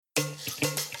This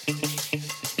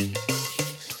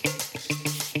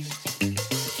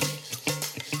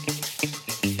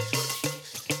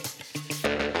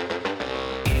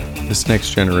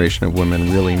next generation of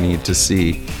women really need to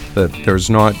see that there's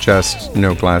not just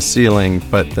no glass ceiling,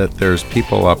 but that there's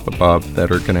people up above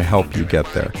that are going to help you get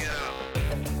there.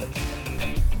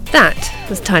 That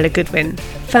was Tyler Goodwin,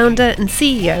 founder and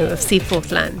CEO of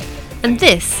Seaforth Land. And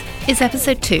this is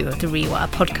episode 2 of the REWIRE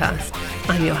podcast.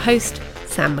 I'm your host,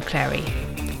 Sam McClary.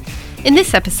 In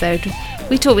this episode,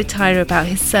 we talk with Tyler about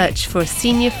his search for a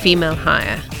senior female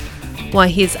hire, why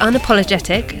he is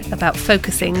unapologetic about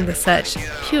focusing the search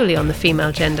purely on the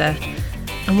female gender,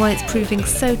 and why it's proving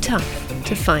so tough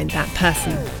to find that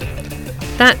person.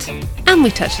 That, and we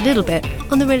touch a little bit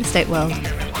on the real estate world.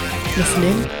 Listen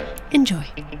in, enjoy.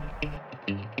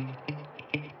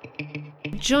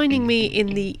 Joining me in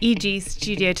the EG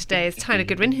studio today is Tyler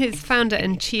Goodwin, who's founder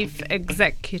and chief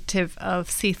executive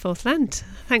of Seaforth Land.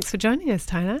 Thanks for joining us,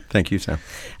 Tyler. Thank you, Sam.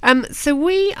 So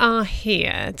we are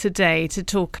here today to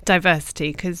talk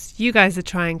diversity because you guys are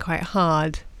trying quite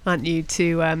hard, aren't you,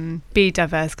 to be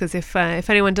diverse? Because if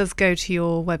anyone does go to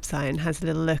your website and has a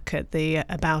little look at the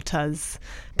About Us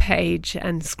page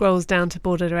and scrolls down to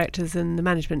board of directors and the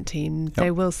management team,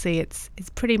 They will see it's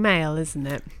pretty male, isn't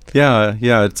it? Yeah.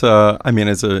 It's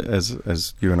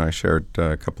as you and I shared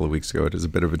a couple of weeks ago, it is a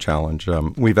bit of a challenge.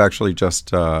 We've actually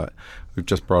just brought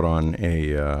on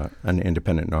an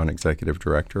independent non-executive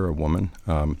director, a woman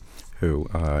who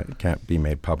can't be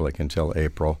made public until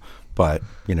April, but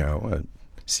a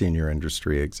senior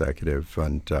industry executive,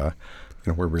 and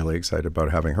we're really excited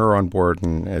about having her on board.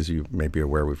 And as you may be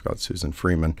aware, we've got Susan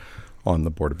Freeman on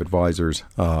the board of advisors.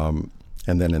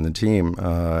 And then in the team,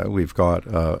 we've got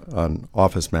an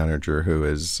office manager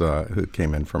who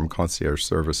came in from concierge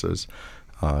services,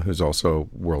 who's also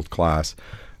world class.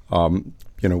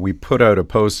 We put out a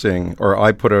posting, or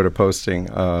I put out a posting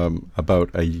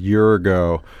about a year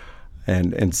ago,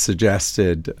 and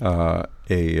suggested a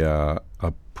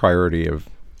priority of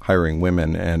hiring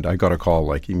women, and I got a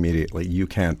call immediately. You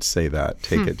can't say that.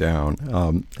 Take it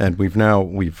down. And we've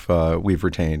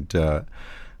retained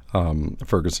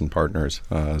Ferguson Partners,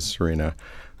 Serena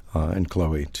and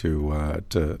Chloe,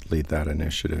 to lead that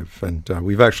initiative. And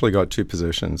we've actually got 2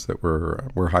 positions that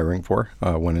we're hiring for.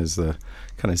 One is the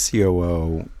kind of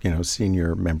COO,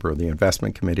 senior member of the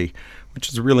investment committee, which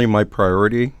is really my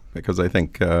priority because I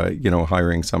think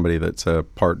hiring somebody that's a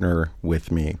partner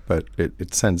with me, but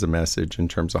it sends a message in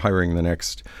terms of hiring the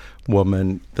next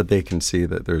woman that they can see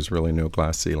that there's really no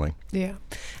glass ceiling. Yeah.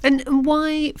 And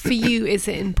why for you is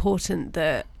it important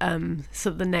that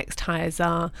sort of the next hires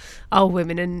are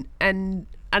women, and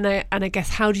I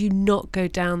guess how do you not go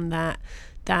down that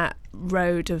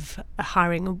road of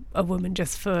hiring a woman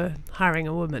just for hiring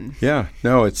a woman? Yeah,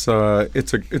 no, it's a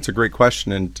great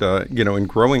question, and in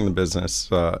growing the business,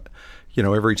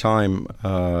 every time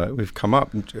we've come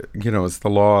up, it's the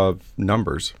law of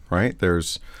numbers, right?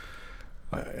 There's,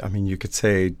 you could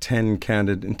say 10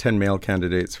 male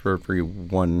candidates for every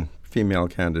 1 female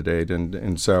candidate,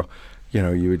 and so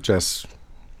you would just,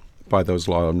 by those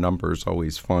law of numbers,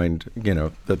 always find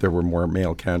that there were more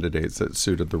male candidates that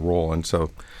suited the role. And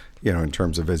so in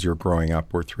terms of as you're growing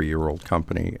up, we're a 3-year-old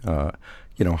company,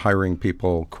 hiring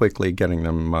people quickly, getting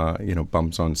them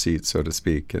bums on seats, so to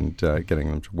speak, and getting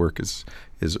them to work is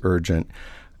urgent.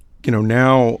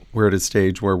 Now we're at a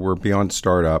stage where we're beyond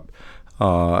startup.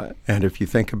 And if you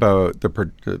think about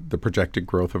the projected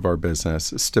growth of our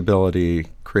business, stability,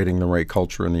 creating the right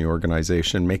culture in the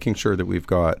organization, making sure that we've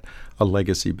got a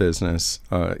legacy business,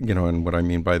 and what I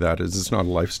mean by that is it's not a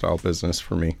lifestyle business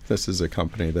for me. This is a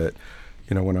company that,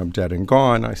 when I'm dead and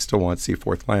gone, I still want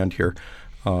Seaforth Land here.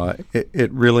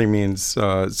 It really means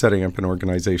setting up an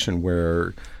organization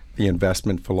where the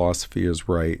investment philosophy is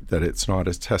right, that it's not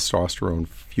a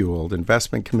testosterone-fueled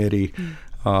investment committee.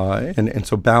 And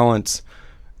so balance,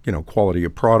 quality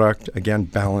of product, again,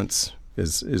 balance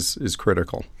is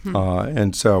critical.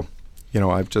 And so,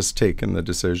 I've just taken the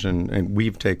decision, and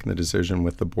we've taken the decision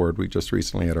with the board. We just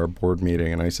recently had our board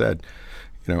meeting, and I said,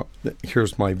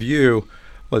 here's my view.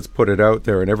 Let's put it out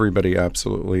there. And everybody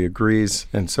absolutely agrees.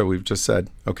 And so we've just said,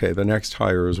 okay, the next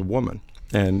hire is a woman.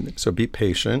 And so be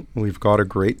patient. We've got a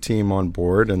great team on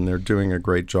board, and they're doing a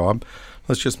great job.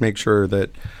 Let's just make sure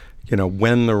that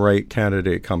when the right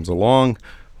candidate comes along,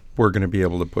 we're going to be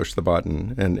able to push the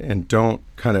button, and don't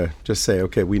kind of just say,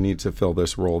 okay, we need to fill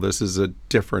this role. This is a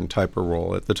different type of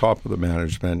role at the top of the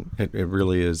management. It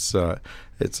really is.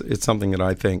 It's something that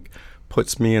I think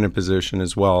puts me in a position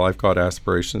as well. I've got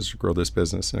aspirations to grow this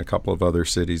business in a couple of other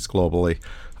cities globally,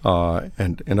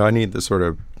 and I need the sort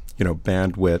of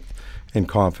bandwidth and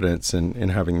confidence in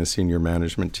having the senior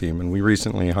management team. And we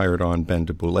recently hired on Ben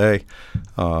DeBoulet,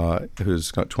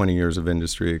 who's got 20 years of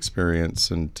industry experience,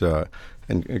 and Kurt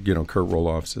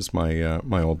Roloffs is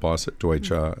my old boss at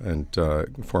Deutsche and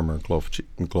former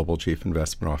global chief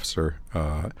investment officer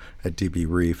at DB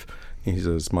Reef. He's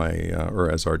as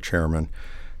as our chairman.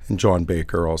 And John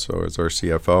Baker also is our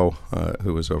CFO,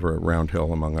 who was over at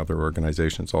Roundhill, among other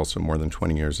organizations, also more than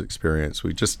 20 years experience.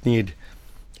 We just need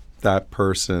that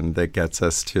person that gets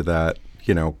us to that,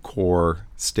 core,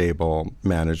 stable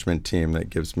management team that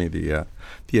gives me the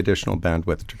additional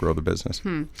bandwidth to grow the business.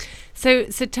 So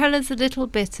tell us a little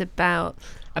bit about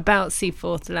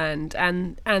Seaforth Land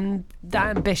and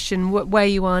that ambition, where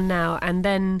you are now, and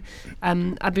then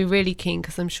I'd be really keen,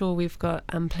 because I'm sure we've got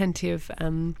plenty of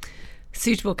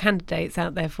suitable candidates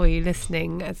out there for you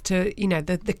listening, as to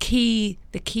the key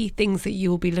things that you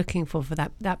will be looking for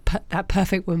that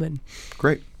perfect woman.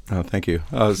 Great. Thank you.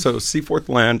 So Seaforth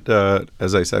Land,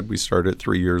 as I said, we started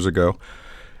 3 years ago.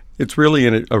 It's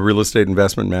really a real estate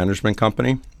investment management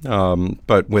company,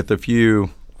 but with a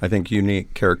few, I think,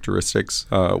 unique characteristics.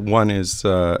 One is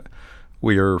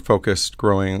we are focused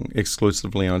growing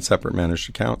exclusively on separate managed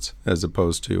accounts, as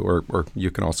opposed to, or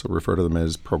you can also refer to them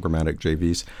as programmatic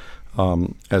JVs,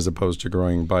 as opposed to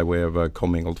growing by way of a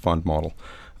commingled fund model.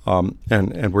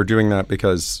 And we're doing that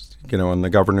because, on the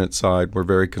governance side, we're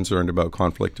very concerned about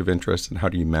conflict of interest and how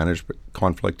do you manage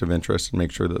conflict of interest and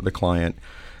make sure that the client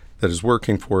that is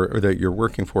working for, or that you're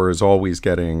working for, is always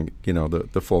getting,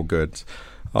 the full goods.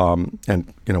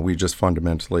 And we just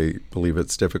fundamentally believe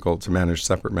it's difficult to manage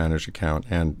separate managed account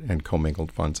and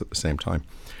commingled funds at the same time.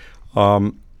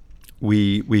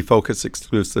 We focus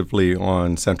exclusively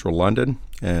on central London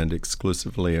and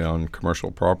exclusively on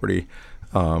commercial property.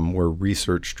 We're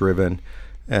research driven,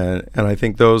 and I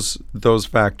think those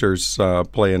factors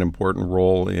play an important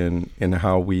role in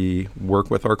how we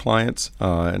work with our clients,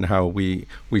 and how we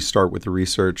start with the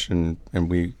research and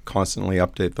we constantly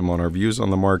update them on our views on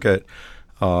the market,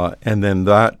 and then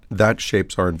that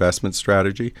shapes our investment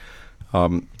strategy.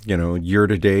 Year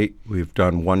to date, we've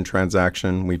done one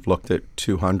transaction. We've looked at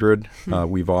 200.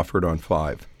 We've offered on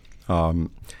 5,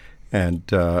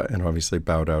 and obviously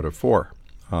bowed out of 4.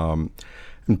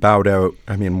 And bowed out,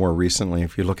 more recently,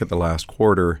 if you look at the last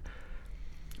quarter,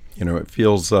 it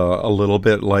feels a little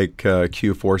bit like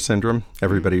Q4 syndrome,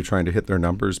 everybody trying to hit their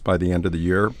numbers by the end of the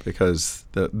year, because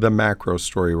the macro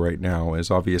story right now is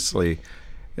obviously,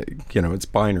 it's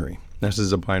binary. This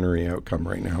is a binary outcome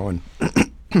right now.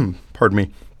 And pardon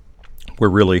me, we're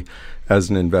really, as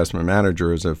an investment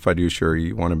manager, as a fiduciary,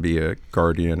 you want to be a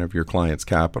guardian of your client's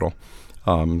capital.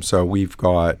 So we've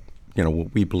got,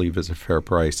 what we believe is a fair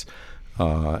price.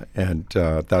 And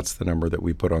that's the number that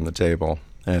we put on the table.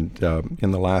 And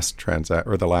in the last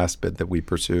the last bid that we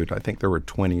pursued, I think there were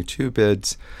 22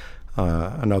 bids.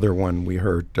 Another one, we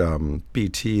heard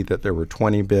BT that there were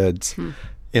 20 bids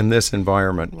in this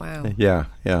environment. Wow. Yeah.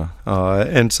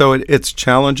 And so it's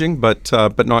challenging, but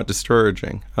not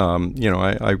discouraging.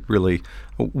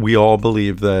 We all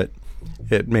believe that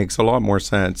it makes a lot more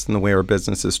sense in the way our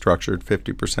business is structured.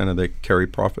 50% of the carry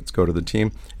profits go to the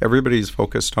team. Everybody's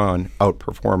focused on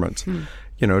outperformance.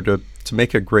 To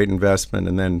make a great investment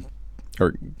and then,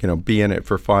 be in it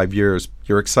for 5 years,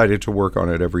 you're excited to work on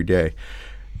it every day.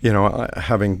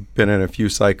 Having been in a few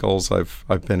cycles,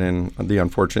 I've been in the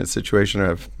unfortunate situation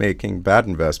of making bad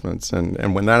investments,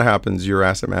 and when that happens, you're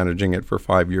asset managing it for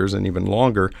 5 years and even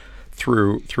longer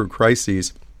through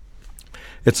crises.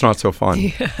 It's not so fun.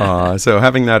 Yeah. So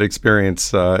having that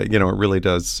experience, it really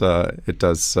does. It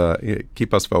does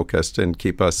keep us focused and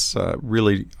keep us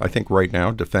really, I think, right now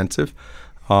defensive.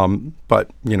 But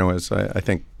as I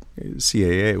think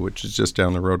CAA, which is just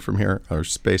down the road from here, our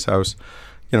Space House,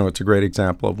 it's a great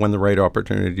example of when the right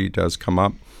opportunity does come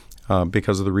up.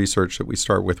 Because of the research that we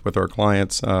start with our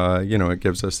clients, it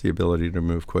gives us the ability to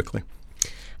move quickly.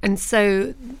 And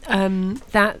so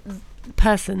that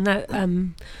person, that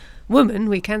woman,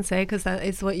 we can say, because that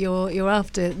is what you're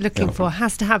after, looking for,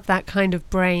 has to have that kind of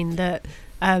brain that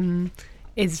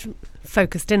is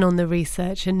focused in on the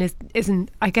research and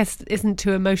isn't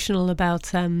too emotional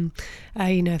about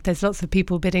if there's lots of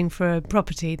people bidding for a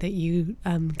property, that you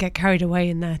get carried away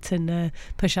in that and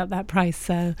push up that price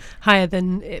higher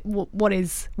than what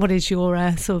is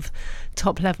your sort of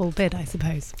top level bid, I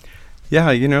suppose. Yeah,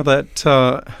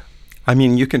 that.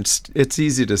 You can. It's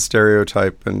easy to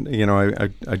stereotype, and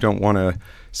I don't want to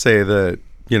say that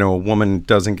a woman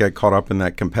doesn't get caught up in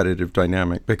that competitive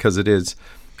dynamic, because it's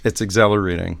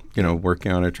exhilarating.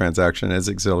 Working on a transaction is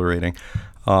exhilarating,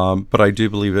 But I do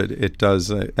believe it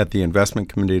does at the investment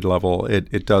committee level.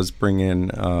 It does bring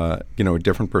in a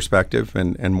different perspective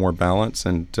and more balance,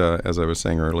 and as I was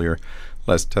saying earlier,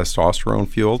 less testosterone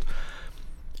fueled.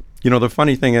 The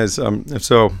funny thing is,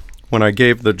 so when I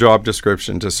gave the job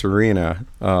description to Serena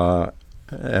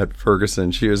at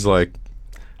Ferguson, she was like,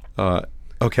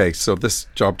 "Okay, so this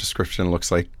job description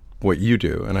looks like what you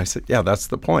do," and I said, "Yeah, that's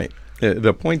the point.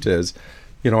 The point is,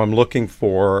 I'm looking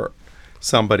for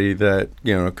somebody that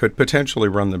could potentially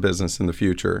run the business in the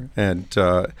future, and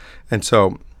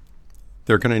so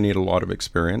they're going to need a lot of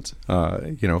experience.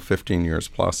 15 years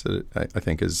plus, I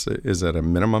think is at a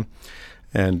minimum,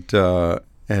 and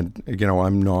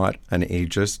I'm not an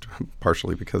ageist,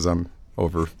 partially because I'm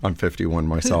 51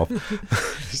 myself.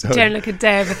 So, don't look a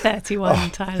day over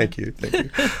 31, Tyler. Thank you.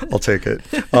 I'll take it.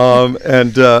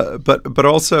 But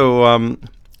also,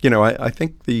 I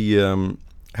think the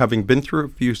having been through a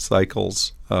few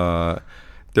cycles,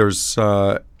 there's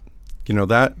that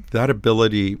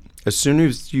ability. As soon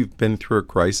as you've been through a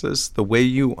crisis, the way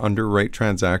you underwrite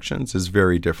transactions is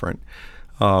very different.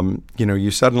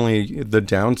 You suddenly, the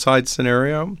downside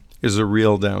scenario is a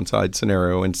real downside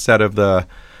scenario instead of the,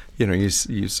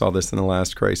 you saw this in the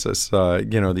last crisis,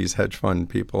 these hedge fund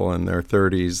people in their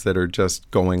 30s that are just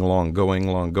going long.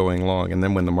 And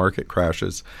then when the market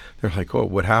crashes, they're like, oh,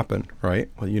 what happened, right?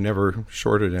 Well, you never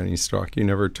shorted any stock. You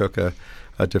never took a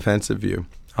defensive view.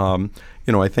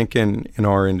 I think in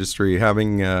our industry,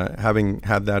 having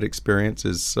had that experience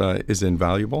is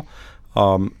invaluable.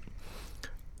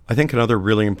 I think another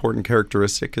really important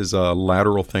characteristic is a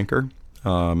lateral thinker,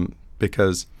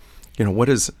 because what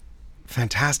is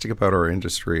fantastic about our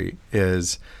industry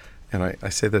is, and I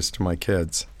say this to my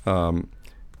kids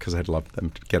because I'd love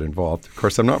them to get involved. Of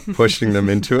course, I'm not pushing them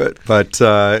into it, but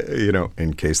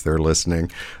in case they're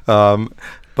listening.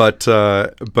 But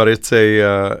it's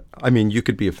you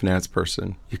could be a finance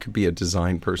person, you could be a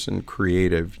design person,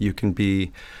 creative, you can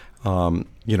be,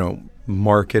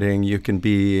 marketing, you can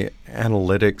be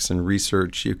analytics and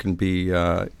research, you can be,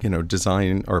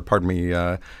 design, or pardon me,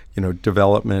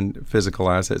 development, physical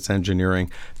assets,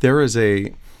 engineering. There's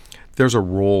a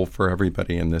role for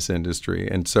everybody in this industry.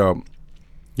 And so,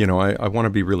 I want to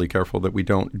be really careful that we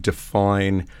don't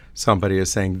define somebody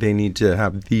as saying they need to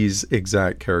have these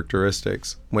exact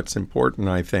characteristics. What's important,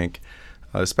 I think,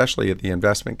 especially at the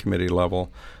investment committee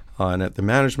level and at the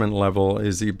management level,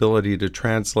 is the ability to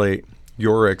translate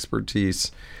your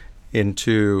expertise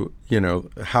into,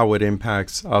 how it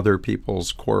impacts other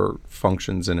people's core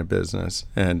functions in a business.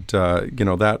 And,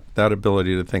 that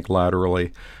ability to think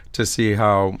laterally, to see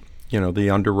how, the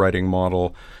underwriting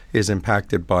model is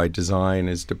impacted by design,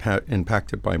 is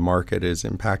impacted by market, is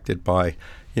impacted by,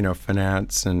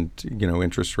 finance and,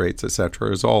 interest rates, et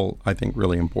cetera, is all, I think,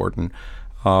 really important.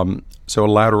 So a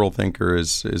lateral thinker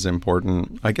is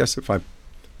important. I guess if I've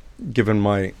given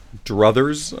my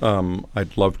druthers,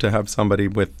 I'd love to have somebody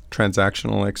with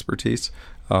transactional expertise,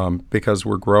 because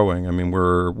we're growing. I mean,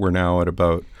 we're now at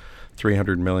about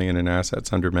 $300 million in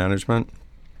assets under management.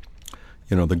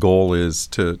 The goal is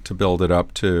to build it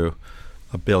up to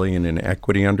 $1 billion in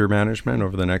equity under management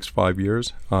over the next 5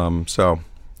 years. So,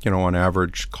 on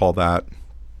average, call that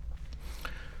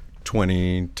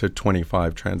 20 to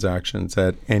 25 transactions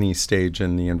at any stage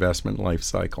in the investment life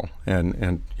cycle.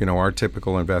 And our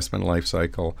typical investment life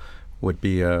cycle would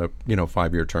be a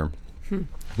 5-year term.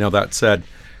 Now, that said,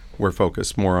 we're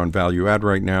focused more on value add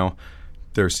right now.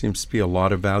 There seems to be a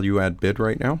lot of value add bid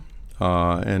right now.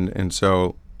 And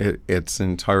so it's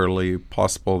entirely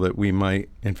possible that we might,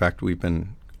 in fact, we've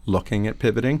been looking at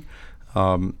pivoting.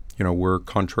 We're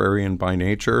contrarian by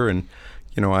nature, and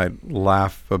I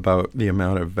laugh about the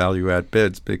amount of value-add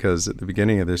bids, because at the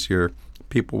beginning of this year,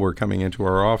 people were coming into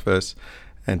our office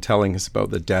and telling us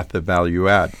about the death of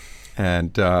value-add.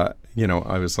 And, I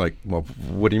was like, well,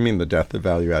 what do you mean the death of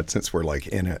value-add? Since we're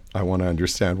in it, I want to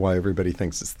understand why everybody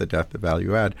thinks it's the death of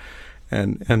value-add.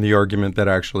 And the argument that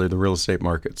actually the real estate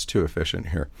market's too efficient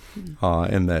here,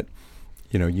 and that,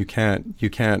 you can't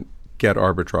get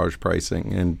arbitrage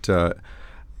pricing. And,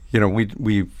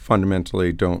 we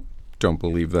fundamentally don't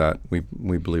believe that.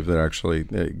 We believe that actually,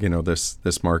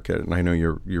 this market, and I know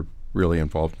you're really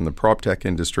involved in the prop tech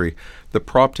industry. The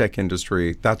prop tech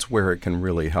industry, that's where it can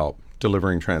really help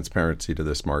delivering transparency to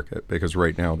this market, because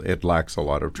right now it lacks a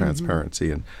lot of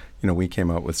transparency. And we came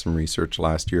out with some research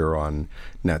last year on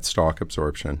net stock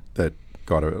absorption that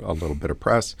got a little bit of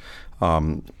press,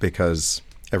 because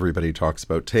everybody talks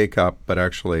about take up, but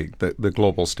actually the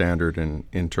global standard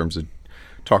in terms of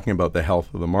talking about the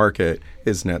health of the market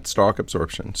is net stock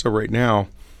absorption. So right now,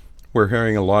 we're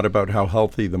hearing a lot about how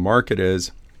healthy the market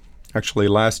is, Actually,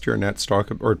 last year,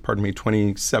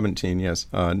 2017, yes,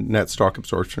 net stock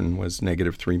absorption was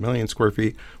negative 3 million square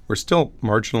feet. We're still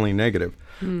marginally negative,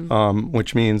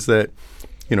 which means that,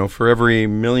 for every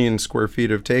million square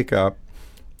feet of take-up,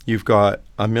 you've got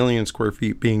 1 million square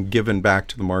feet being given back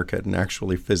to the market and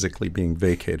actually physically being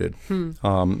vacated.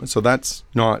 So that's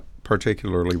not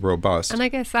particularly robust. And I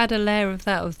guess add a layer of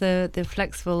that of the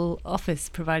flexible office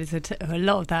providers, a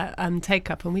lot of that take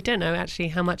up, and we don't know actually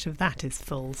how much of that is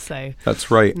full. So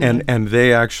that's right, and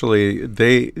they actually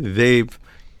they've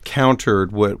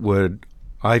countered what would,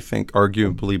 I think,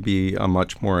 arguably be a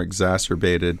much more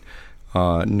exacerbated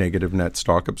negative net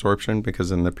stock absorption,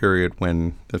 because in the period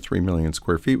when the 3 million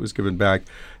square feet was given back,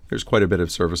 there's quite a bit of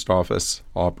serviced office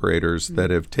operators that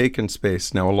have taken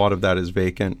space. Now, a lot of that is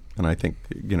vacant, and I think,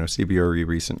 CBRE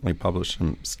recently published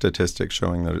some statistics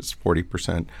showing that it's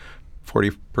 40%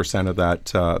 of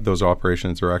that, those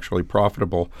operations are actually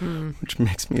profitable, which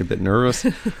makes me a bit nervous.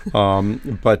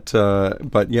 But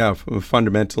yeah,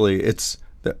 fundamentally, it's,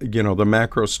 the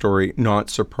macro story, not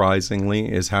surprisingly,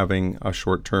 is having a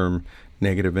short-term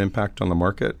negative impact on the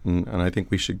market, and I think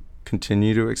we should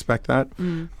continue to expect that.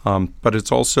 But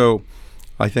it's also,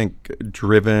 I think,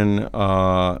 driven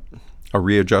a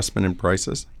readjustment in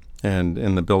prices. And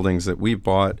in the buildings that we've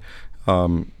bought,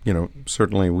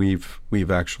 certainly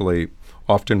we've actually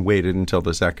often waited until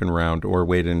the second round, or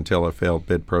waited until a failed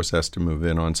bid process to move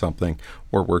in on something,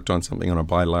 or worked on something on a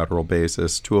bilateral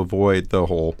basis to avoid the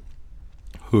whole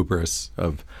hubris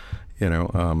of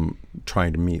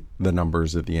trying to meet the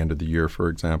numbers at the end of the year, for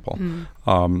example.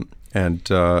 So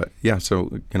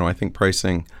I think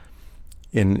pricing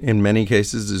in many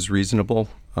cases is reasonable.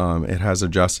 It has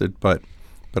adjusted, but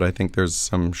I think there's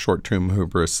some short-term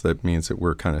hubris that means that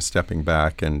we're kind of stepping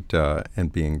back and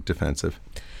being defensive.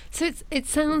 So it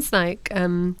sounds like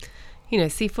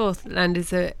Seaforth Land is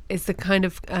the kind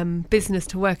of business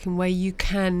to work in where you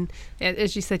can,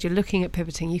 as you said, you're looking at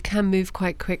pivoting. You can move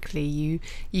quite quickly.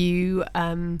 You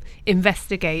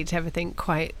investigate everything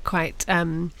quite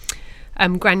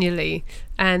granularly,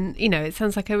 and it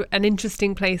sounds like an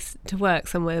interesting place to work,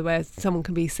 somewhere where someone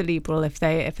can be cerebral if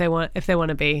they want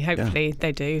to be. Hopefully,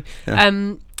 they do.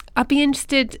 Yeah. I'd be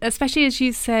interested, especially as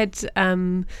you said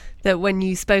that when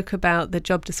you spoke about the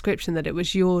job description, that it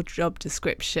was your job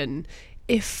description,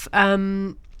 if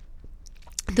the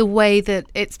way that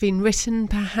it's been written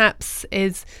perhaps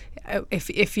is,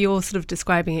 if you're sort of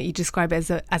describing it, you describe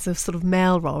it as a sort of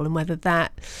male role, and whether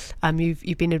that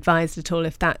you've been advised at all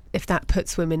if that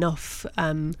puts women off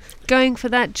going for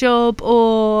that job,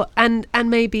 or and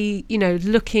maybe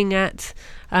looking at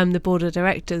the board of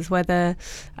directors, whether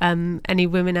any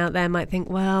women out there might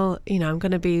think, well, I'm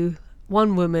going to be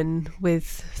one woman with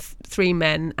 3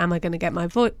 men. Am I going to get my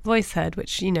voice heard?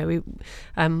 Which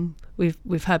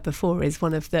we've heard before is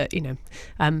one of the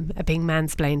being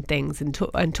mansplained things and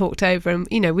talked over.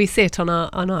 And we see it on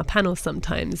our panel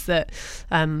sometimes that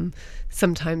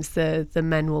sometimes the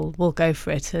men will go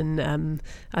for it, and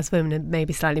as women are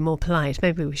maybe slightly more polite.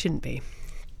 Maybe we shouldn't be.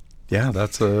 Yeah,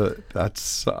 that's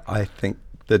I think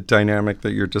the dynamic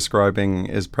that you're describing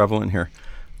is prevalent here.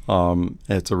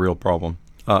 It's a real problem.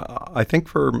 I think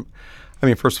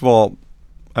first of all,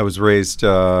 I was raised,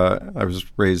 my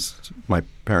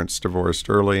parents divorced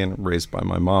early and raised by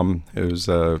my mom, who's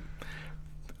a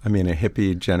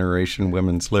hippie generation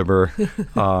women's liber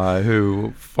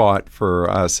who fought for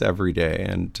us every day.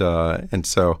 And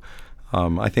so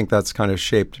I think that's kind of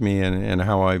shaped me in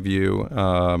how I view,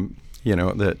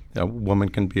 that a woman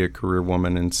can be a career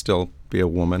woman and still be a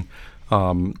woman.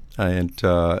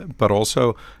 But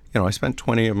also, I spent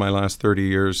 20 of my last 30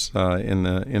 years in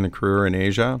the career in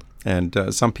Asia, and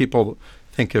some people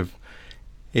think of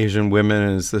Asian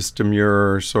women as this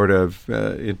demure sort of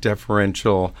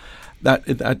deferential. That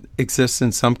exists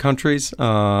in some countries.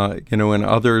 In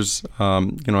others,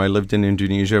 I lived in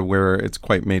Indonesia where it's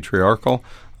quite matriarchal,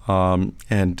 and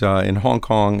in Hong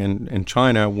Kong and in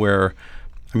China where,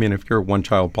 if you're a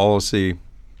one-child policy,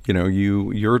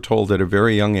 you're told at a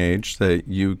very young age that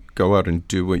you go out and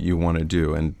do what you want to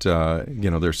do. And,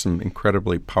 there's some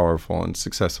incredibly powerful and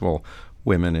successful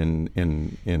women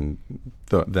in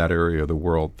that area of the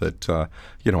world that, I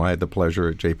had the pleasure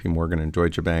at JP Morgan and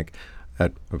Deutsche Bank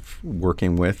of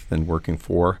working with and working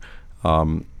for.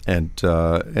 And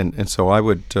so I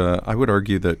would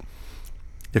argue that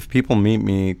if people meet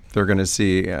me, they're going to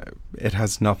see it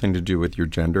has nothing to do with your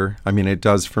gender. It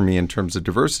does for me in terms of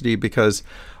diversity, because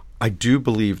I do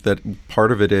believe that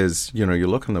part of it is, you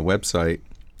look on the website,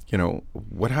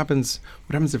 what happens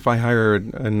if I hire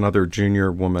another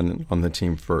junior woman on the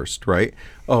team first, right?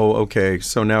 Oh, okay,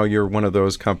 so now you're one of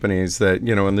those companies that,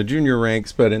 in the junior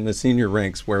ranks, but in the senior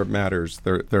ranks where it matters,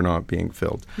 they're not being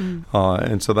filled.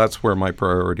 And so that's where my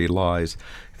priority lies.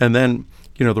 And then,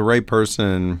 the right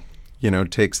person,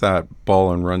 takes that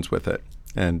ball and runs with it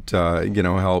and,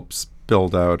 helps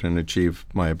build out and achieve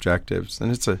my objectives.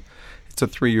 And it's a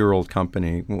 3-year-old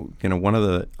company.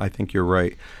 I think you're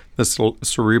right. The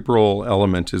cerebral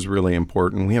element is really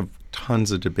important. We have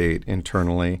tons of debate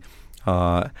internally,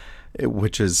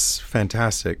 which is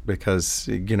fantastic because,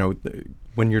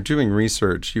 when you're doing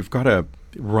research, you've got to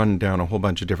run down a whole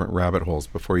bunch of different rabbit holes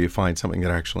before you find something that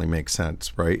actually makes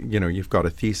sense, right? You've got a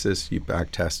thesis, you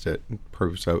back test it, it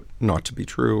proves out not to be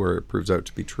true or it proves out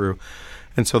to be true.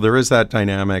 And so there is that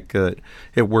dynamic that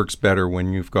it works better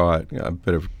when you've got a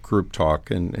bit of group talk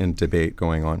and debate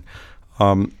going on.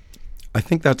 I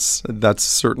think that's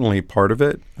certainly part of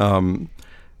it.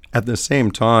 At the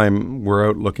same time, we're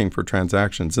out looking for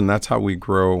transactions, and that's how we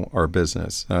grow our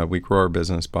business. We grow our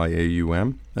business by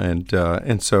AUM,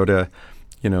 and so to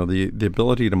the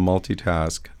ability to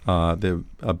multitask, the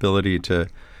ability to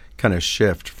kind of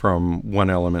shift from one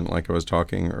element, like I was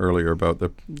talking earlier about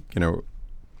the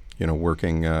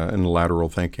working in lateral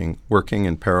thinking, working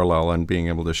in parallel, and being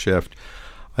able to shift.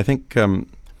 I think.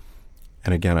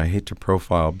 And again, I hate to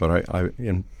profile, but I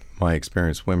in my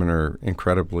experience, women are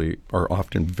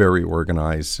often very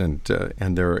organized, and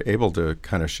they're able to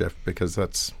kind of shift because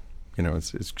that's,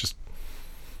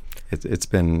 it's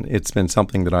been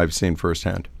something that I've seen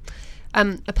firsthand.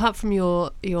 Apart from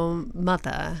your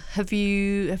mother, have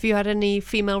you had any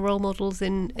female role models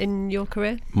in your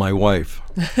career? My wife,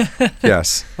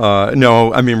 yes.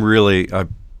 No, I mean really.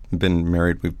 We've been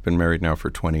married now for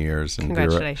 20 years. And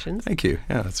congratulations! Thank you.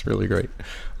 Yeah, that's really great.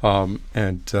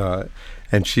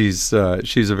 And she's a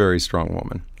very strong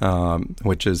woman,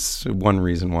 which is one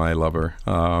reason why I love her.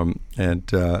 I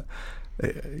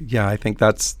think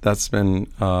that's been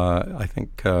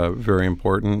very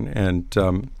important.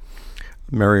 And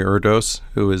Mary Erdos,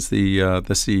 who is the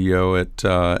CEO at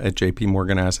JP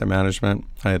Morgan Asset Management.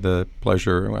 I had the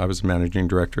pleasure. I was managing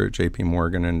director at JP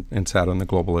Morgan and sat on the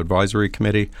Global Advisory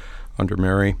Committee under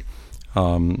Mary.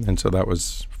 And so that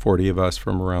was 40 of us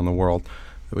from around the world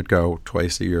that would go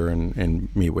twice a year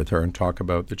and meet with her and talk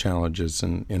about the challenges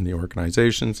in the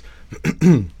organizations.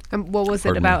 And what was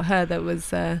it about her that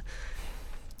was...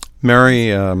 Mary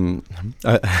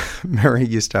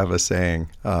used to have a saying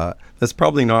that's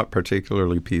probably not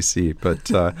particularly PC, but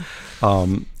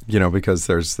because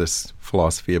there's this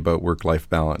philosophy about work-life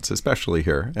balance, especially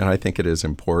here, and I think it is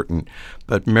important.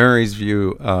 But Mary's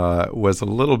view was a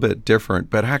little bit different,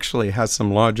 but actually has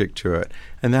some logic to it,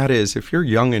 and that is, if you're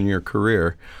young in your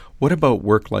career, what about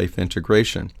work-life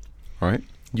integration? All right,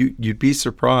 you'd be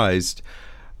surprised.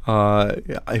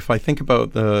 If I think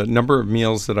about the number of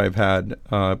meals that I've had,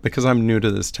 because I'm new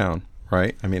to this town,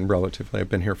 right? I mean, relatively, I've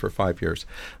been here for 5 years.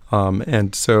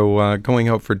 And so going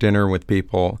out for dinner with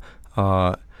people,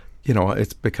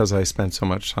 it's because I spend so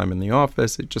much time in the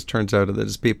office. It just turns out that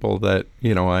it's people that,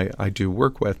 I do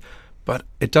work with. But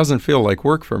it doesn't feel like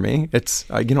work for me. It's,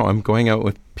 I'm going out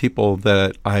with people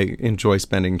that I enjoy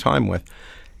spending time with.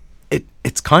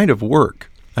 It's kind of work.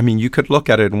 I mean, you could look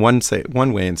at it in one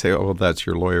way and say, oh, that's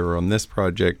your lawyer on this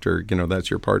project, or, that's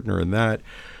your partner in that.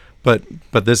 But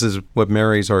this is what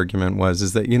Mary's argument was,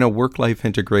 is that, work-life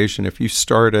integration, if you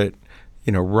start it,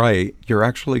 right, you're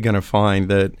actually going to find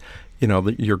that,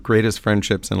 your greatest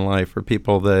friendships in life are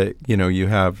people that, you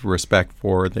have respect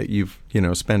for, that you've,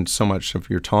 spend so much of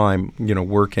your time,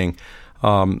 working.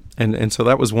 And so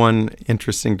that was one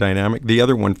interesting dynamic. The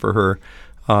other one for her,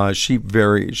 she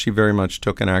very much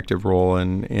took an active role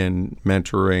in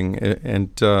mentoring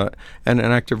and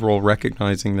an active role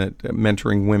recognizing that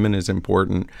mentoring women is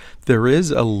important. There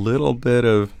is a little bit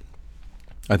of,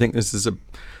 I think this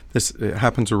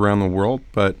happens around the world,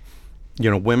 but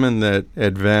women that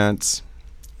advance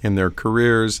in their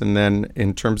careers, and then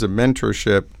in terms of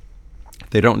mentorship,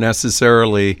 they don't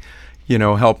necessarily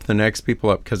help the next people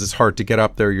up because it's hard to get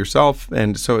up there yourself.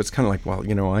 And so it's kind of like,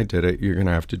 well, I did it. You're going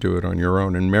to have to do it on your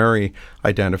own. And Mary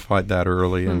identified that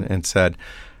early and said,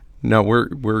 no,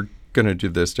 we're going to do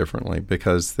this differently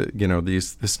because,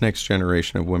 this next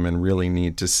generation of women really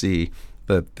need to see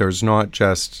that there's not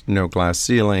just no glass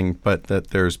ceiling, but that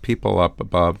there's people up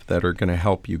above that are going to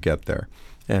help you get there.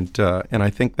 And I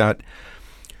think that,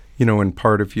 in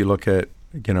part, if you look at,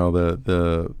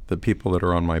 the people that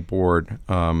are on my board,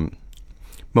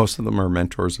 most of them are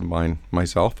mentors of mine,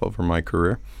 myself, over my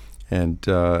career, and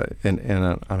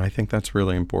I think that's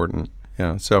really important.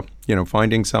 Yeah. So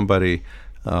finding somebody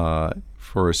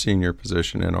for a senior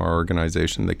position in our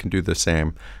organization, they can do the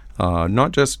same.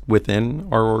 Not just within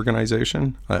our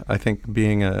organization. I think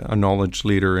being a knowledge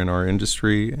leader in our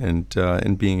industry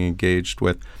and being engaged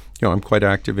with, I'm quite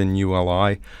active in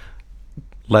ULI.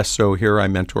 Less so here. I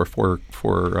mentor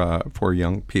for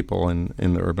young people in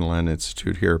the Urban Land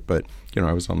Institute here, but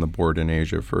I was on the board in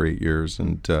Asia for 8 years,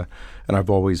 and I've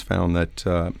always found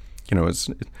that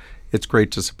it's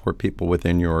great to support people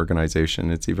within your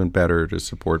organization. It's even better to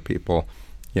support people,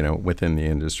 within the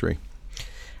industry.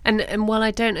 And while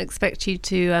I don't expect you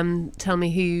to tell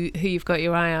me who you've got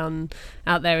your eye on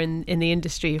out there in the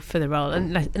industry for the role,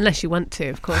 unless you want to,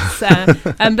 of course.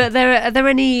 But are there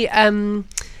any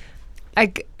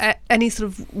sort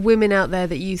of women out there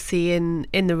that you see in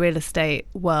the real estate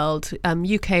world,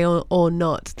 UK or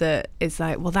not, that is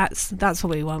like, well, that's what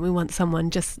we want. We want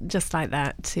someone just like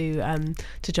that to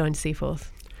join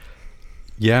Seaforth.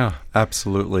 Yeah,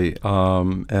 absolutely.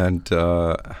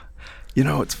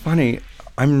 It's funny.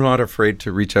 I'm not afraid to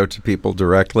reach out to people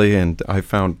directly, and I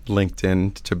found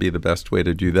LinkedIn to be the best way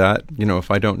to do that.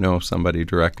 If I don't know somebody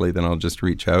directly, then I'll just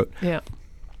reach out. Yeah.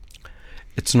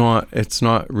 It's not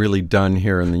really done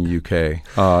here in the UK.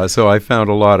 So I found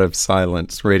a lot of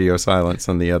radio silence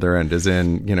on the other end, as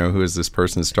in, who is this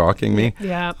person stalking me?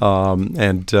 Yeah.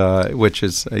 Which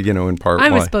is, in part I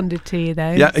why. responded to you,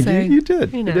 though. Yeah, so, you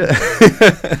did. You did.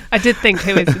 I did think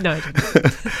who is... No, I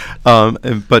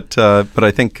didn't. But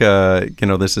I think,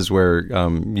 this is where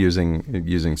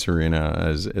using Serena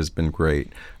has been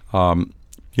great.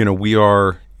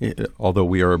 Although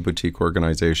we are a boutique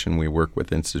organization, we work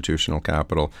with institutional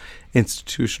capital.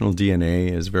 Institutional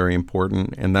DNA is very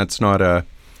important, and that's not to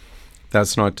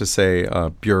say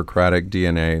bureaucratic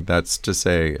DNA. That's to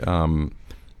say, I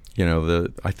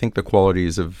think the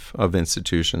qualities of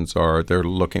institutions are they're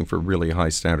looking for really high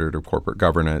standard of corporate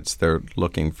governance. They're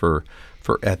looking for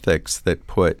ethics that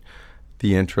put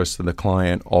the interests of the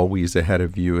client always ahead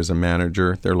of you as a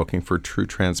manager. They're looking for true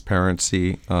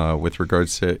transparency with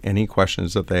regards to any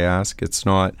questions that they ask. It's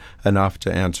not enough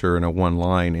to answer in a one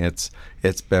line. It's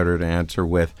better to answer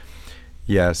with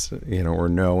yes, or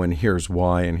no, and here's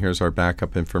why, and here's our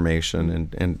backup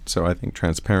information. And so I think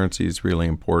transparency is really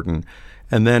important.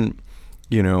 And then,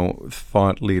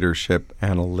 thought leadership,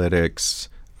 analytics,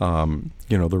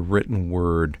 the written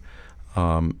word,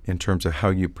 in terms of how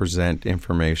you present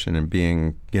information and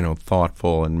being,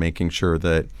 thoughtful and making sure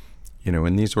that,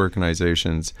 in these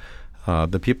organizations,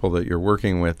 the people that you're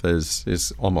working with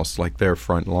is almost like their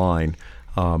front line.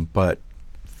 But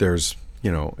there's,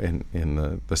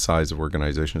 in the size of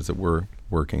organizations that we're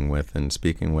working with and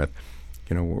speaking with,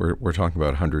 we're talking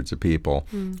about hundreds of people.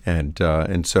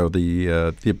 And so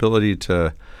the ability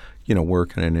to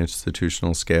work on an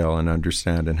institutional scale and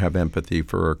understand and have empathy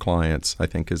for our clients, I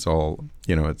think is all,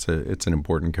 it's an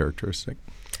important characteristic.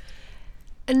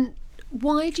 And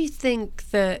why do you think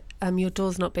that your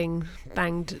door's not being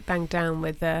banged down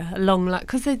with a long line?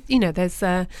 Because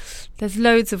there's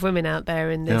loads of women out there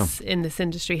in this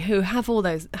industry who have all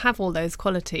those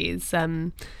qualities.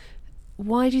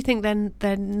 Why do you think then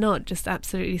they're not just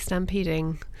absolutely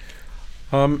stampeding?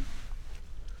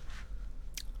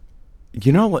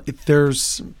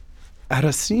 There's at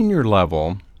a senior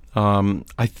level,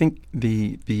 I think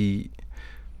I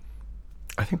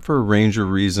think for a range of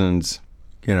reasons,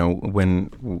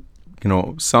 when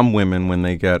some women, when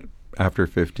they get after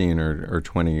 15 or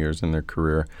 20 years in their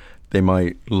career, they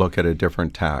might look at a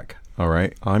different tack. All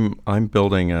right, I'm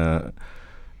building I'd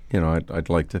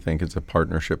like to think it's a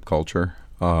partnership culture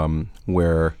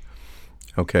where,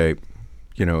 okay,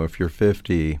 if you're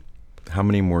 50, how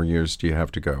many more years do you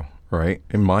have to go? Right?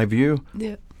 In my view,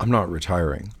 I'm not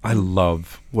retiring. I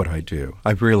love what I do.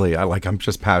 I'm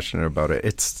just passionate about it.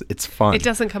 It's fun. It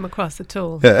doesn't come across at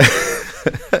all.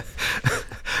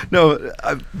 No,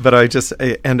 but I just,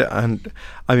 and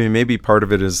I mean, maybe part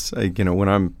of it is, when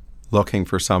I'm looking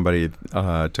for somebody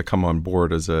to come on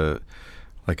board as a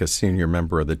senior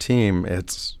member of the team,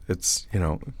 it's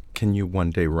can you one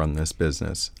day run this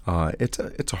business? It's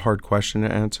a hard question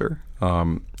to answer.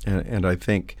 And I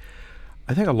think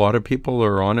a lot of people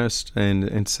are honest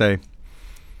and say,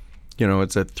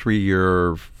 it's a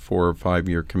 3-year, 4 or 5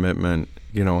 year commitment.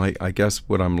 I guess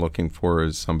what I'm looking for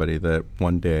is somebody that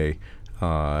one day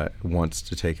wants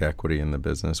to take equity in the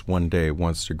business, one day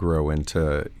wants to grow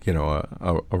into,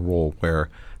 a role where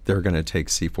they're going to take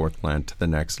Seaforth Land to the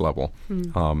next level.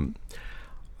 I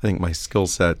think my skill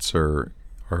sets are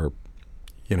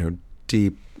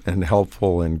deep and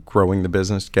helpful in growing the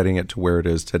business, getting it to where it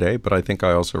is today. But I think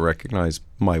I also recognize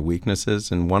my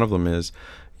weaknesses, and one of them is,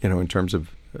 in terms of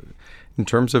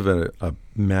a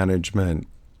management,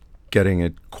 getting a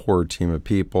core team of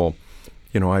people,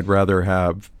 I'd rather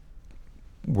have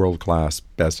world-class,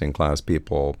 best-in-class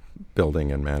people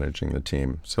building and managing the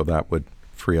team. So that would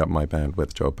free up my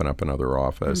bandwidth to open up another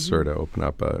office or to open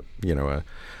up a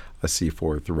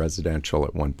Seaforth residential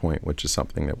at one point, which is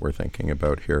something that we're thinking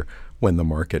about here when the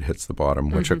market hits the bottom,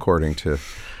 which according to,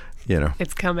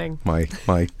 it's coming.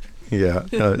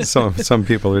 Some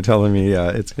people are telling me,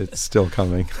 it's still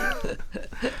coming.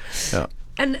 Yeah.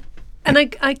 And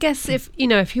I guess if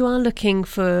you are looking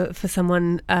for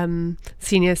someone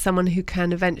senior, someone who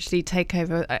can eventually take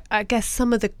over, I guess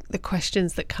some of the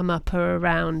questions that come up are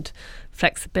around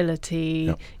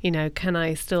flexibility. Yep. Can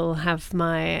I still have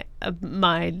my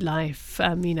life?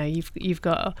 You've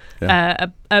got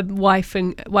a wife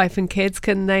and kids.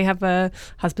 Can they have a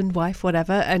husband, wife,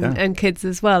 whatever, and kids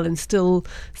as well, and still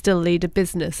lead a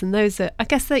business? And those are, I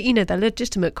guess, that they're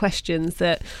legitimate questions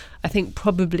that I think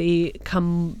probably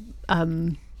come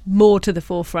more to the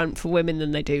forefront for women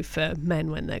than they do for men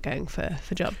when they're going for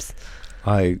jobs.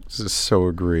 I so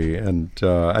agree. And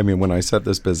when I set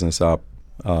this business up,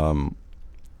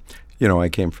 I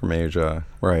came from Asia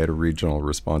where I had a regional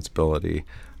responsibility.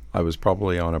 I was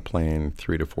probably on a plane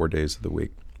 3 to 4 days of the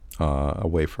week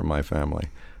away from my family.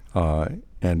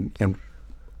 And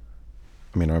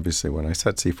obviously when I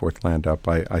set Seaforth Land up,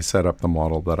 I set up the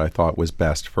model that I thought was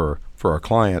best for our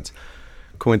clients.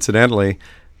 Coincidentally,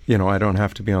 I don't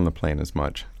have to be on the plane as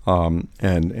much.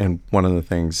 And one of the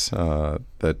things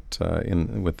that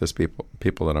with this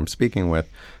people that I'm speaking with,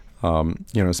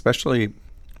 especially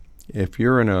if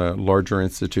you're in a larger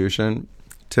institution,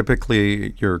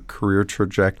 typically your career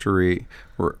trajectory,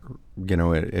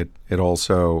 it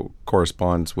also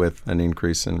corresponds with an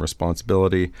increase in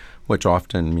responsibility, which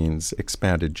often means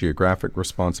expanded geographic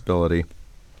responsibility.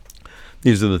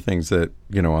 These are the things that,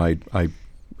 I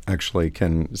actually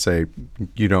can say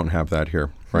you don't have that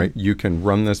here, right? You can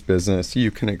run this business.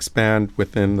 You can expand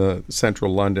within the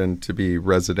central London to be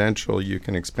residential. You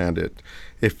can expand it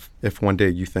if one day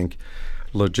you think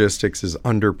logistics is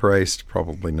underpriced,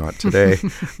 probably not today.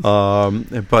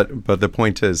 But the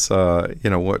point is,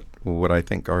 what I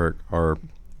think are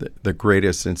the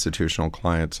greatest institutional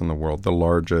clients in the world, the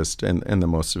largest and the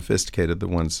most sophisticated, the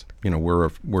ones,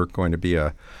 we're going to be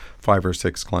a 5 or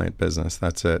 6 client business.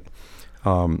 That's it.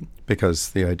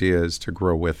 Because the idea is to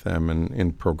grow with them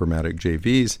in programmatic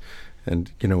JVs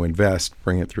and, invest,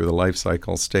 bring it through the life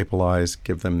cycle, stabilize,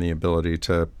 give them the ability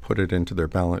to put it into their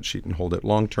balance sheet and hold it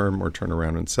long term or turn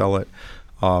around and sell it.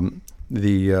 I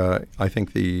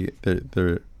think the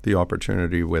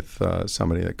opportunity with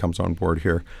somebody that comes on board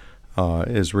here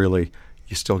is really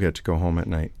you still get to go home at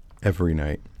night, every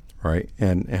night, right?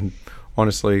 And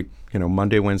honestly,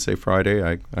 Monday, Wednesday, Friday,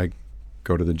 I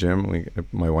go to the gym.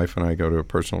 My wife and I go to a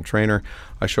personal trainer.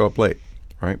 I show up late,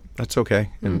 right? That's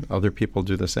okay. And other people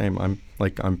do the same. I'm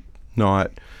not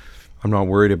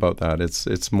worried about that.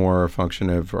 It's more a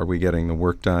function of, are we getting the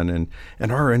work done?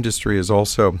 And our industry is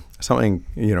also something,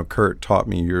 Kurt taught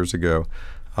me years ago,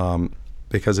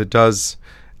 because it does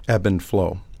ebb and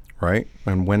flow, right?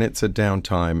 And when it's a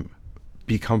downtime,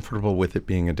 be comfortable with it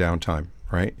being a downtime,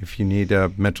 right? If you need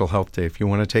a mental health day, if you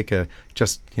want to take hey,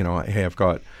 I've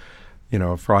got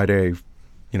a Friday,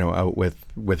 out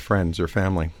with friends or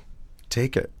family,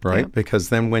 take it, right? Yeah. Because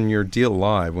then when your deal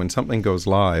live, when something goes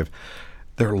live,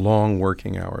 they're long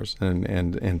working hours,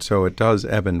 and so it does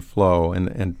ebb and flow,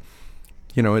 and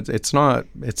it's not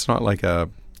like a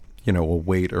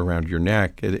weight around your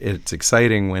neck. It's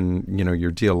exciting when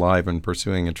your deal live and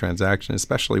pursuing a transaction,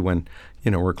 especially when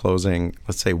we're closing,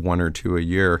 let's say 1 or 2 a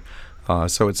year.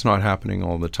 So it's not happening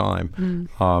all the time.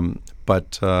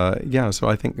 So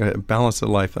I think balance of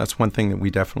life, that's one thing that we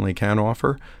definitely can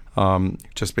offer,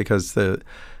 just because the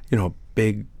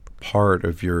big part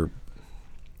of your,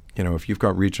 if you've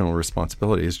got regional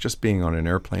responsibility, is just being on an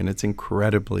airplane. It's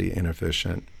incredibly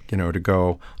inefficient,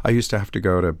 I used to have to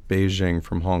go to Beijing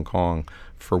from Hong Kong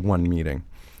for one meeting.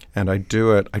 And I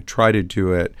try to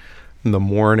do it in the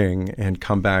morning and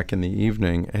come back in the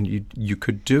evening, and you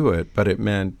could do it, but it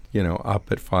meant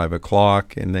up at 5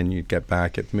 o'clock, and then you'd get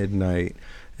back at midnight,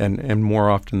 and more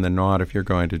often than not, if you're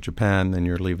going to Japan, then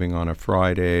you're leaving on a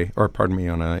Friday, or pardon me,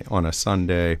 on a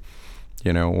Sunday,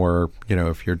 or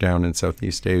if you're down in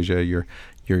Southeast Asia,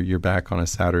 you're back on a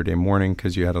Saturday morning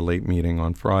because you had a late meeting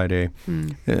on Friday.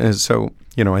 And so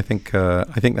I think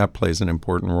that plays an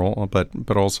important role,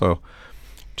 but also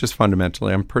just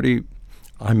fundamentally,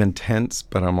 I'm intense,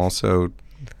 but I'm also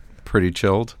pretty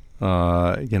chilled.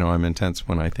 I'm intense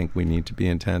when I think we need to be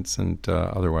intense, and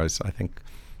otherwise, I think,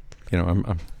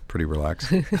 I'm pretty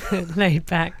relaxed, laid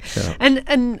back. Yeah.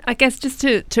 And I guess just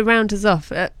to round us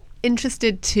off,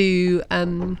 interested to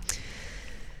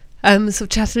sort of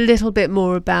chat a little bit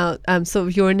more about sort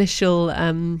of your initial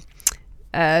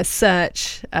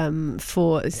search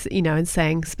for, and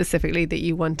saying specifically that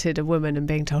you wanted a woman and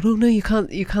being told, oh no, you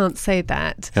can't say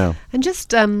that. Yeah. And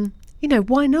just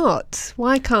why not?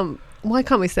 Why can't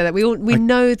we say that? We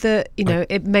know that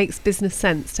it makes business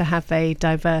sense to have a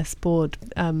diverse board.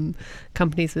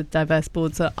 Companies with diverse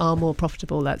boards are more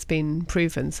profitable. That's been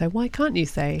proven. So why can't you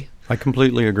say? I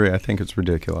completely agree. I think it's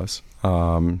ridiculous.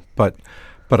 But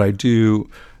I do.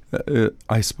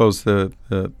 I suppose the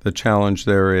challenge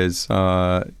there is, there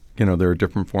are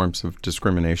different forms of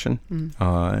discrimination,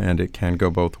 and it can go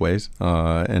both ways,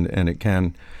 and it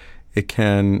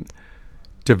can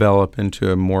develop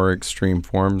into more extreme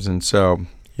forms. And so,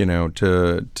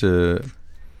 to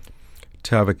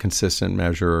have a consistent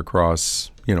measure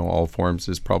across, all forms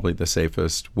is probably the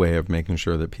safest way of making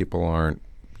sure that people aren't,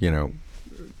 kind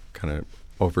of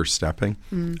overstepping.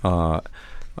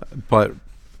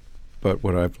 But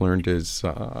what I've learned is,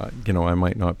 I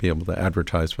might not be able to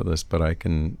advertise for this, but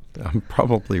I'm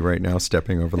probably right now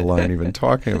stepping over the line even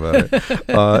talking about it.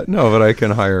 But I can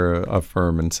hire a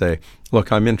firm and say,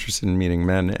 look, I'm interested in meeting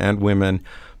men and women,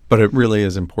 but it really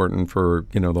is important for,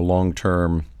 the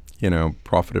long-term,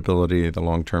 profitability, the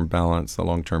long-term balance, the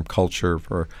long-term culture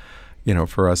for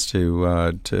us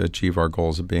to achieve our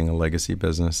goals of being a legacy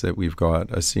business, that we've got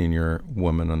a senior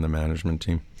woman on the management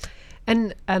team.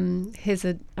 And here's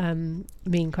a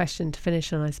mean question to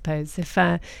finish on, I suppose.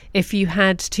 If you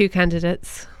had two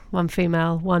candidates, one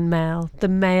female, one male, the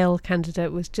male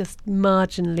candidate was just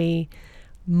marginally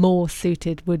more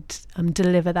suited, would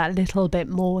deliver that little bit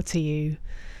more to you,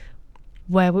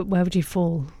 where would you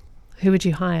fall? Who would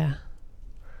you hire?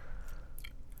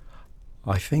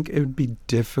 I think it would be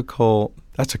difficult.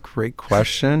 That's a great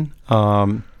question,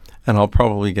 and I'll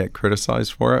probably get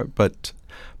criticized for it, but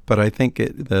I think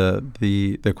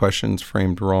the question's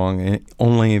framed wrong.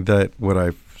 Only that what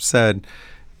I've said,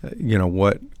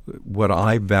 what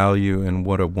I value and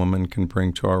what a woman can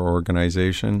bring to our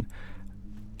organization.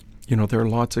 There are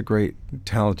lots of great,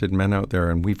 talented men out there,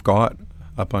 and we've got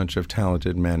a bunch of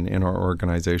talented men in our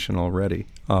organization already.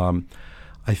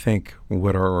 I think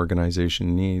what our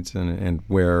organization needs and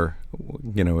where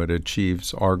it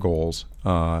achieves our goals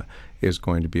is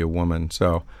going to be a woman.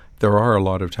 So there are a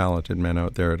lot of talented men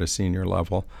out there at a senior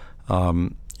level,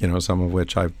 some of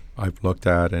which I've looked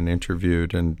at and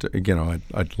interviewed, and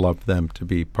I'd love them to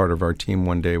be part of our team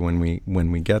one day when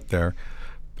we get there.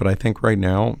 But I think right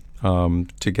now,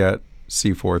 to get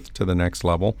Seaforth to the next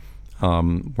level,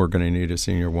 we're going to need a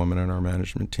senior woman in our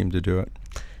management team to do it.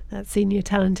 That senior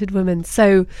talented woman.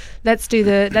 So let's do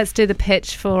the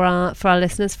pitch for our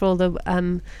listeners, for all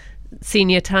the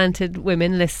senior talented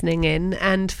women listening in,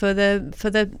 and for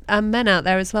the men out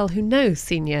there as well who know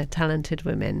senior talented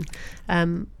women.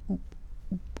 How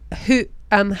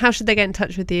should they get in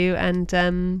touch with you? And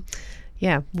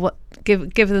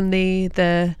give them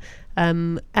the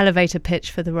elevator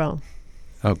pitch for the role.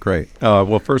 Oh, great.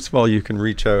 Well, first of all, you can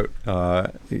reach out.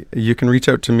 You can reach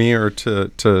out to me or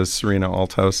to Serena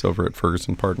Althouse over at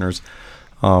Ferguson Partners.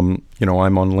 I'm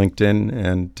on LinkedIn,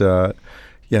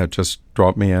 and just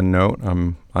drop me a note.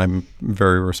 I'm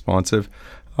very responsive.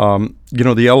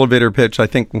 The elevator pitch, I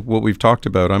think what we've talked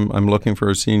about, I'm looking for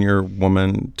a senior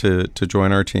woman to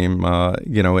join our team.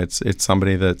 It's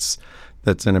somebody that's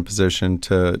in a position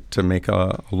to make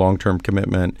a long-term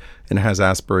commitment and has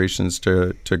aspirations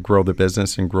to grow the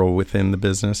business and grow within the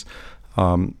business.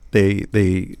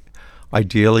 They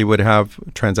ideally would have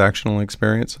transactional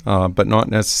experience, but not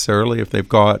necessarily if they've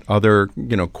got other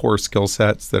core skill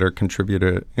sets that are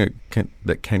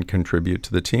that can contribute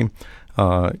to the team.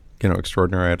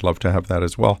 Extraordinary. I'd love to have that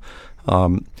as well.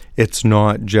 It's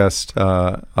not just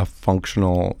a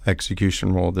functional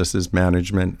execution role. This is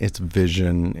management. It's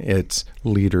vision. It's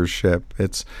leadership.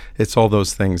 It's all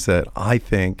those things that I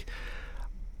think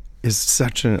is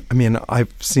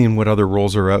I've seen what other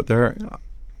roles are out there.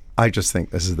 I just think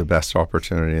this is the best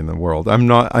opportunity in the world.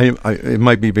 It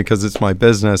might be because it's my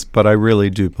business, but I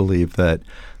really do believe that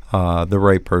the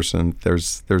right person,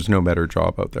 there's no better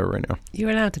job out there right now. You're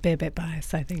allowed to be a bit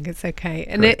biased. I think it's okay.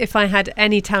 And if I had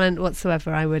any talent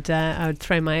whatsoever, I would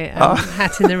throw my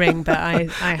hat in the ring, but I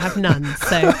have none.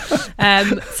 So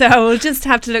I will just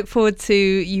have to look forward to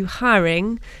you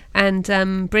hiring and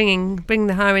bring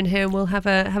the hire in here, and we'll have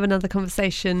another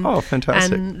conversation. Oh,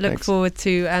 fantastic! And look forward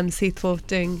to Seaforth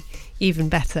doing even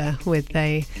better with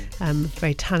a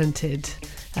very talented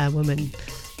woman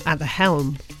at the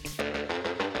helm.